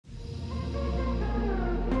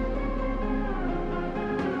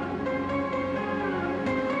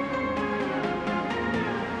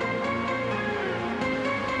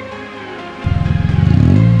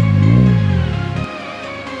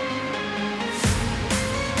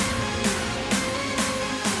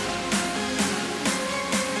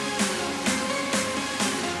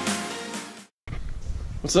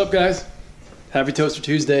What's up, guys? Happy Toaster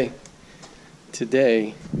Tuesday.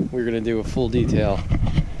 Today we're going to do a full detail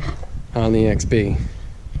on the XB.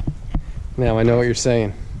 Now I know what you're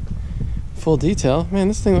saying. Full detail? Man,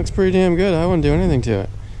 this thing looks pretty damn good. I wouldn't do anything to it.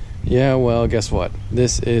 Yeah, well, guess what?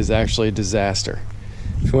 This is actually a disaster.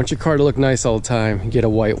 If you want your car to look nice all the time, get a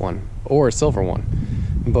white one or a silver one.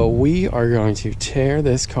 But we are going to tear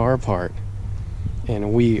this car apart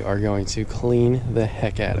and we are going to clean the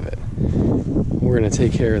heck out of it. We're going to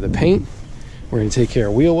take care of the paint. We're going to take care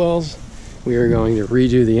of wheel wells. We are going to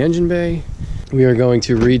redo the engine bay. We are going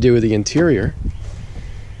to redo the interior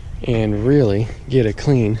and really get it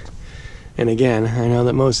clean. And again, I know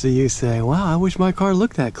that most of you say, wow, I wish my car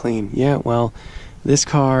looked that clean. Yeah, well, this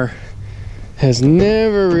car has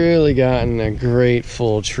never really gotten a great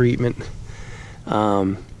full treatment.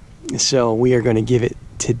 So we are going to give it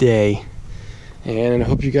today. And I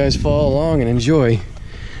hope you guys follow along and enjoy.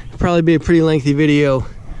 It'll probably be a pretty lengthy video,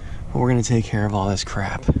 but we're going to take care of all this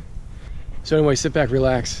crap. So anyway, sit back,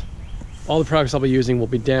 relax. All the products I'll be using will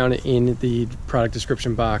be down in the product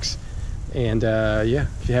description box. And yeah,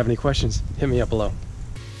 if you have any questions, hit me up below.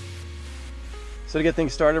 So to get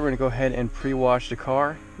things started, we're going to go ahead and pre-wash the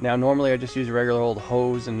car. Now normally I just use a regular old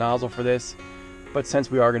hose and nozzle for this, but since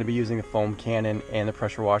we are going to be using the foam cannon and the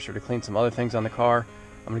pressure washer to clean some other things on the car,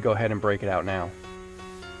 I'm going to go ahead and break it out now.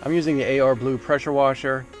 I'm using the AR Blue pressure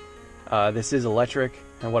washer. This is electric,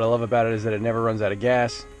 and what I love about it is that it never runs out of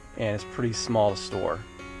gas, and it's pretty small to store.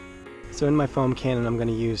 So in my foam cannon, I'm going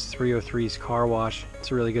to use 303's Car Wash.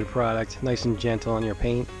 It's a really good product, nice and gentle on your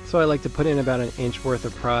paint. So I like to put in about an inch worth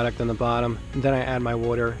of product on the bottom, and then I add my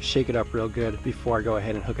water, shake it up real good before I go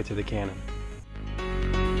ahead and hook it to the cannon.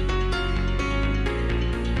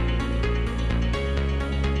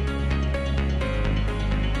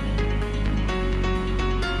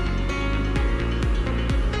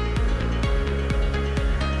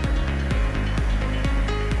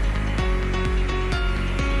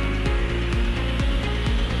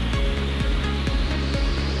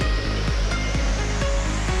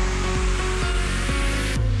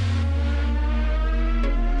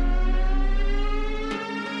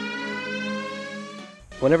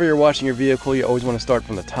 Whenever you're washing your vehicle, you always want to start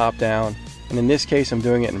from the top down. And in this case, I'm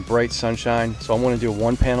doing it in bright sunshine, so I want to do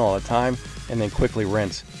one panel at a time and then quickly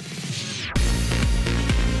rinse.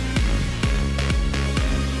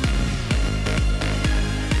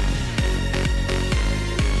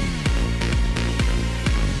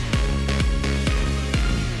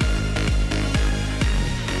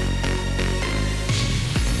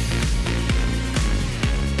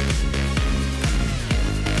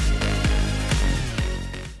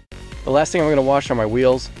 The last thing I'm going to wash are my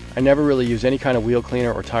wheels. I never really use any kind of wheel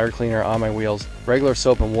cleaner or tire cleaner on my wheels. Regular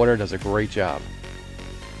soap and water does a great job.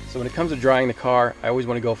 So when it comes to drying the car, I always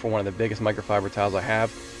want to go for one of the biggest microfiber towels I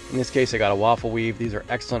have. In this case, I got a waffle weave. These are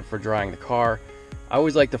excellent for drying the car. I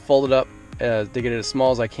always like to fold it up to get it as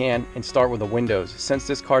small as I can and start with the windows. Since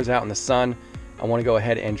this car's out in the sun, I want to go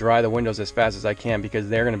ahead and dry the windows as fast as I can because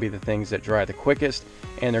they're going to be the things that dry the quickest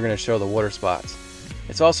and they're going to show the water spots.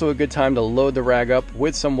 It's also a good time to load the rag up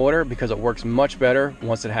with some water because it works much better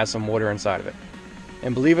once it has some water inside of it.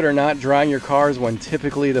 And believe it or not, drying your car is when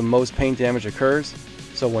typically the most paint damage occurs.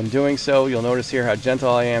 So when doing so, you'll notice here how gentle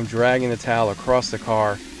I am dragging the towel across the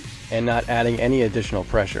car and not adding any additional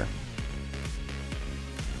pressure.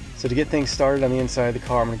 So to get things started on the inside of the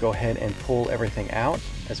car, I'm going to go ahead and pull everything out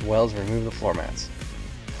as well as remove the floor mats.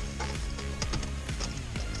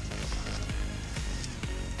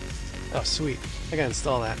 Oh sweet, I gotta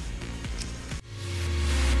install that.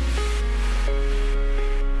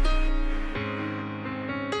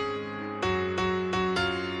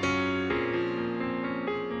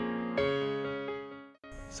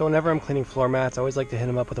 So whenever I'm cleaning floor mats, I always like to hit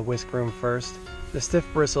them up with a whisk broom first. The stiff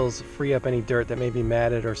bristles free up any dirt that may be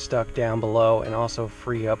matted or stuck down below and also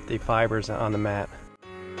free up the fibers on the mat.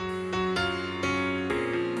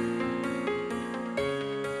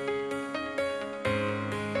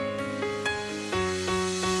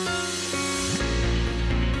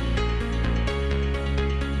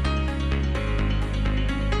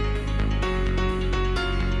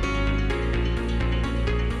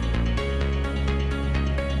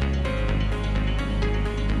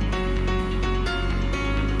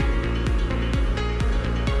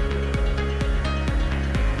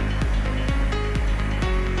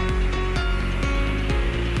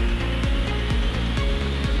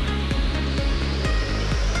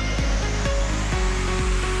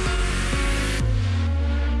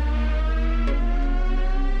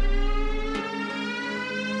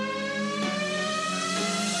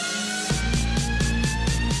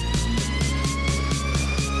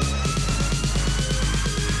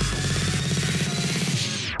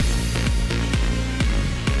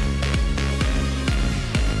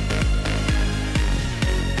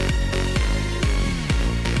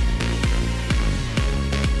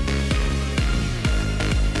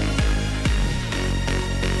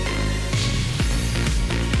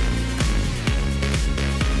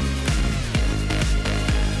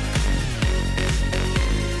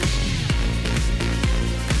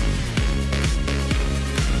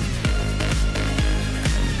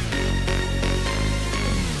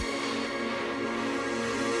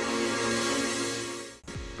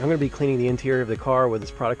 I'm going to be cleaning the interior of the car with this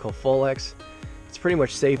product called Folex. It's pretty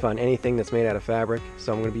much safe on anything that's made out of fabric,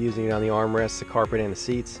 so I'm going to be using it on the armrests, the carpet, and the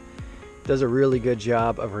seats. It does a really good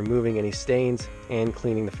job of removing any stains and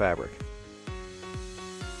cleaning the fabric.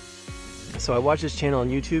 So I watched this channel on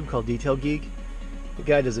YouTube called Detail Geek. The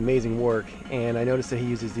guy does amazing work, and I noticed that he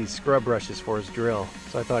uses these scrub brushes for his drill,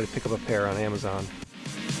 so I thought I'd pick up a pair on Amazon.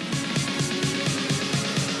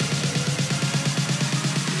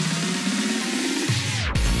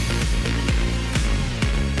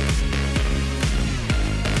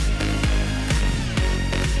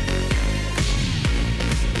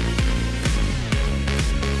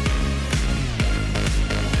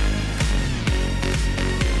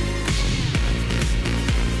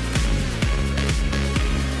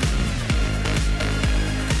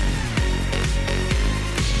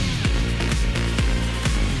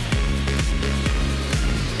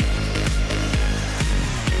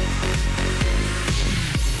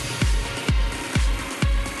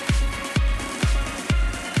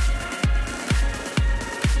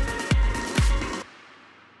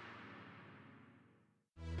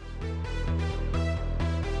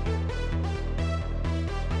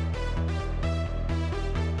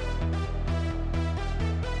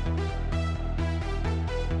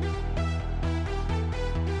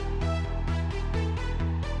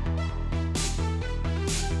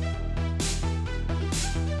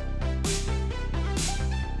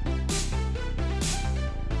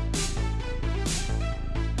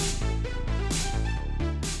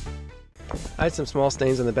 I had some small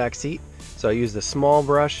stains on the back seat, so I used a small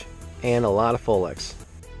brush and a lot of Folex.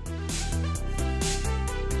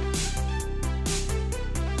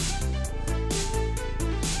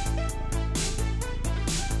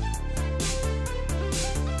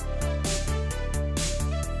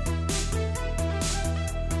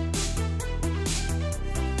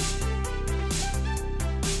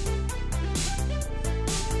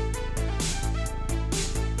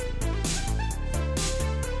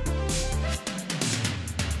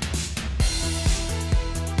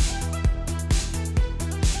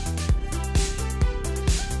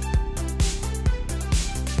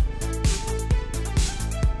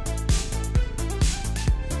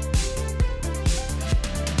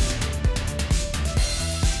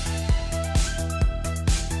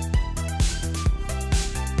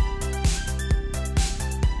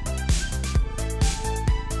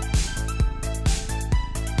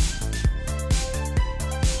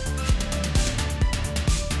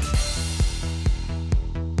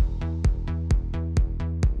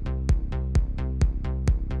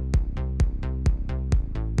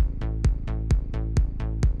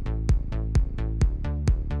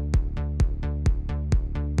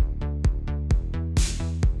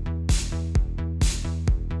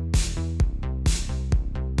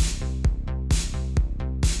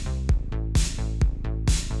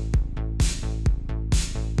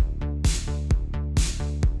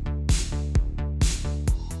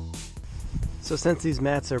 So since these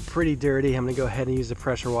mats are pretty dirty, I'm going to go ahead and use a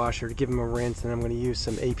pressure washer to give them a rinse, and I'm going to use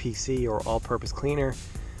some APC or all-purpose cleaner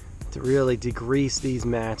to really degrease these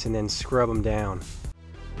mats and then scrub them down.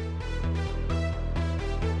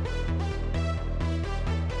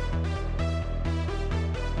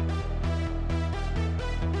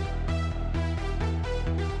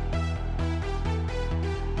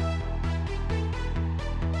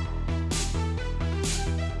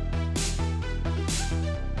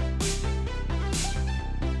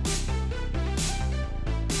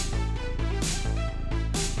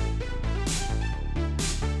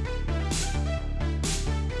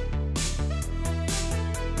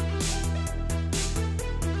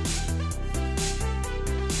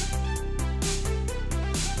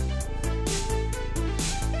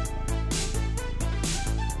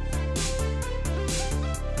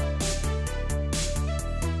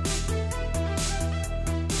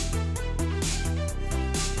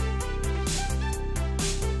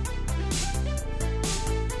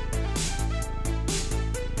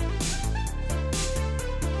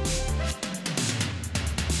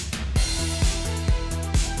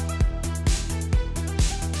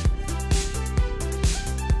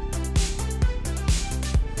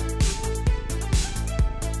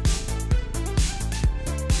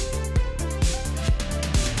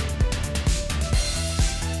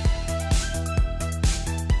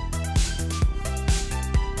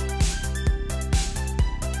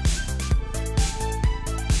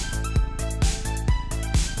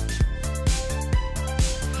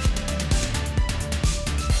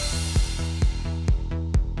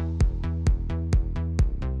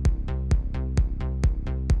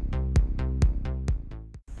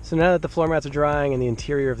 So now that the floor mats are drying and the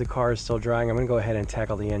interior of the car is still drying, I'm going to go ahead and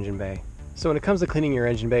tackle the engine bay. So when it comes to cleaning your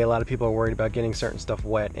engine bay, a lot of people are worried about getting certain stuff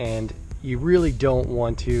wet, and you really don't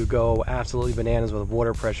want to go absolutely bananas with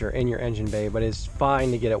water pressure in your engine bay, but it's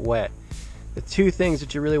fine to get it wet. The two things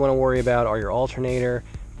that you really want to worry about are your alternator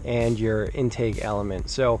and your intake element.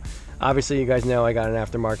 So obviously you guys know I got an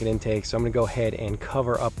aftermarket intake, so I'm going to go ahead and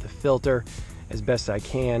cover up the filter as best I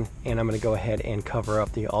can, and I'm going to go ahead and cover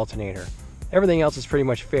up the alternator. Everything else is pretty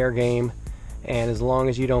much fair game, and as long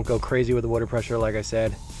as you don't go crazy with the water pressure, like I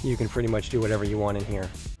said, you can pretty much do whatever you want in here.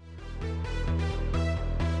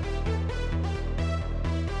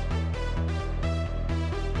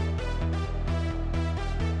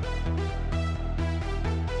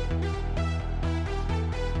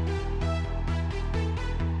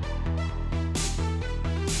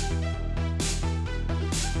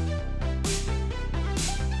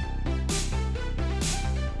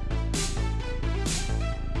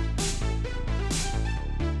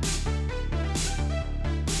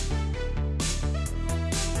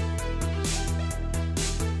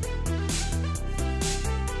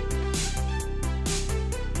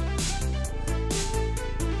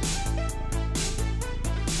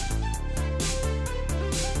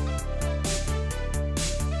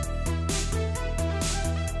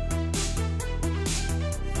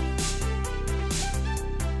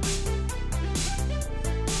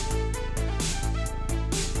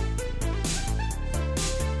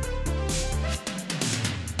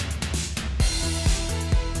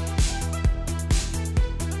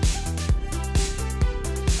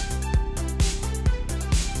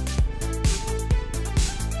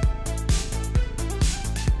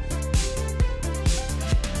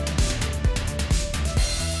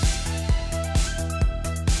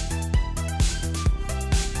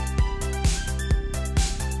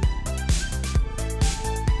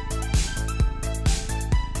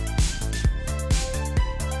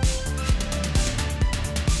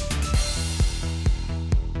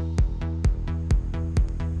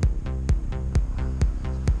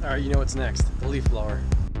 Alright, you know what's next, the leaf blower.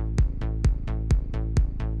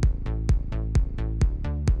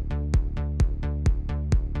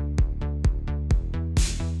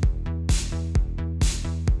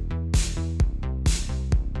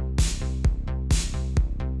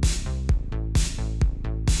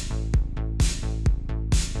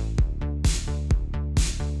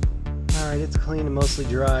 Alright, it's clean and mostly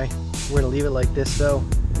dry. We're going to leave it like this though.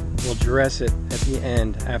 We'll dress it at the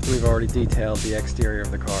end after we've already detailed the exterior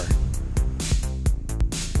of the car.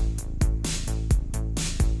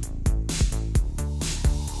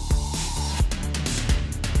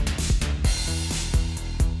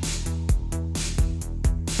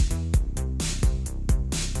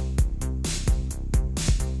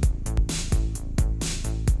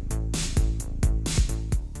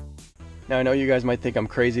 Now I know you guys might think I'm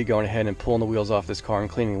crazy going ahead and pulling the wheels off this car and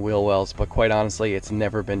cleaning the wheel wells, but quite honestly it's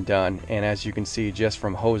never been done, and as you can see just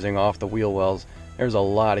from hosing off the wheel wells, there's a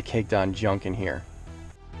lot of caked on junk in here.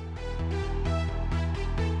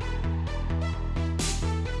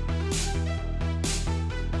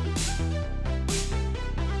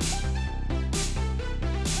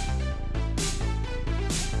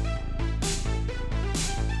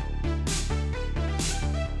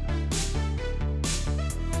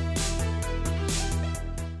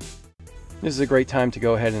 This is a great time to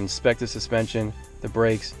go ahead and inspect the suspension, the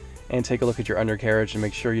brakes, and take a look at your undercarriage to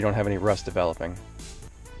make sure you don't have any rust developing.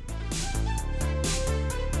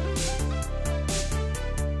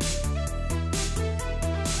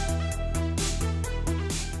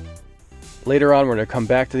 Later on, we're going to come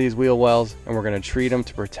back to these wheel wells and we're going to treat them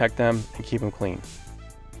to protect them and keep them clean.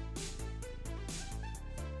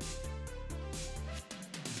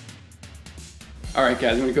 Alright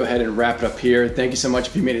guys, I'm going to go ahead and wrap it up here. Thank you so much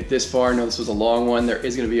if you made it this far. I know this was a long one. There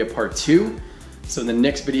is going to be a part 2. So in the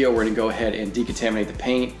next video, we're going to go ahead and decontaminate the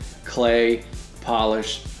paint, clay,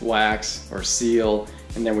 polish, wax, or seal.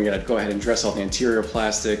 And then we got to go ahead and dress all the interior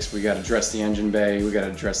plastics. We got to dress the engine bay. We got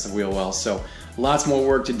to dress the wheel well. So lots more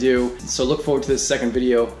work to do. So look forward to this second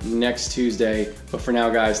video next Tuesday. But for now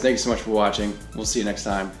guys, thank you so much for watching. We'll see you next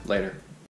time. Later.